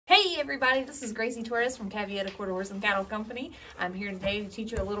Hey everybody, this is Gracie Torres from Cavietta Quarter Horse and Cattle Company. I'm here today to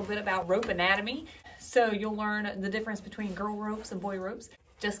teach you a little bit about rope anatomy. So you'll learn the difference between girl ropes and boy ropes.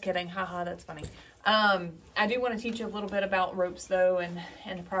 Just kidding, haha, that's funny. I do want to teach you a little bit about ropes though, and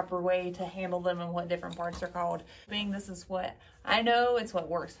the proper way to handle them and what different parts are called. This is what I know, it's what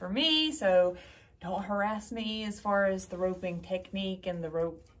works for me, so don't harass me as far as the roping technique and the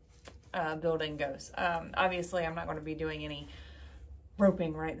rope building goes. Obviously I'm not going to be doing any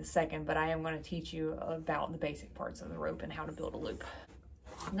roping right this second, but I am going to teach you about the basic parts of the rope and how to build a loop.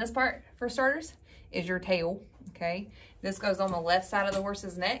 And this part, for starters, is your tail, okay? This goes on the left side of the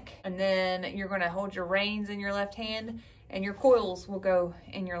horse's neck, and then you're going to hold your reins in your left hand, and your coils will go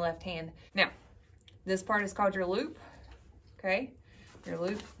in your left hand. Now, this part is called your loop, okay? Your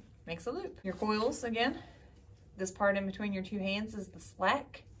loop makes a loop. Your coils, again, this part in between your two hands is the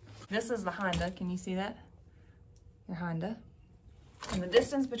slack. This is the Honda, can you see that? Your Honda. And the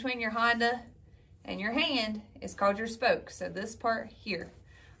distance between your Honda and your hand is called your spoke. So this part here.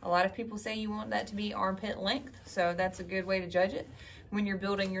 A lot of people say you want that to be armpit length, so that's a good way to judge it. When you're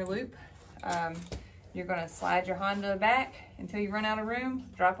building your loop, you're going to slide your Honda back until you run out of room,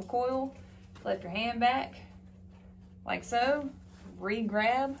 drop a coil, lift your hand back like so,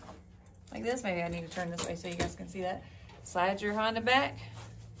 re-grab like this. Maybe I need to turn this way so you guys can see that. Slide your Honda back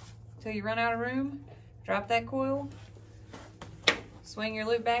until you run out of room, drop that coil, swing your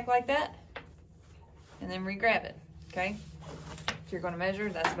loop back like that, and then re-grab it, okay? If you're gonna measure,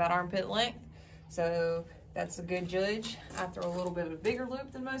 that's about armpit length, so that's a good judge. I throw a little bit of a bigger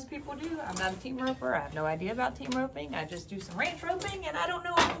loop than most people do. I'm not a team roper. I have no idea about team roping. I just do some ranch roping, and I don't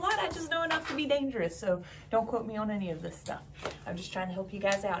know a whole lot. I just know enough to be dangerous, so don't quote me on any of this stuff. I'm just trying to help you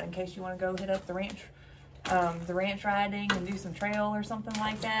guys out in case you wanna go hit up the ranch riding and do some trail or something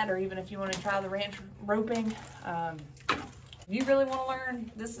like that, or even if you wanna try the ranch roping. If you really want to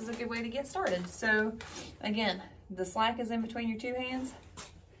learn, this is a good way to get started. So again, the slack is in between your two hands.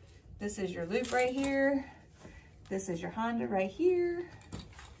 This is your loop right here. This is your Honda right here,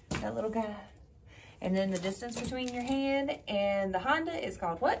 that little guy. And then the distance between your hand and the Honda is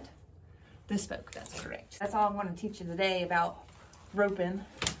called what? The spoke, that's correct. That's all I'm going to teach you today about roping,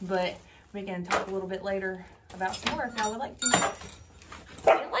 but we can talk a little bit later about some more if y'all would like to.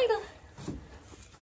 See you later.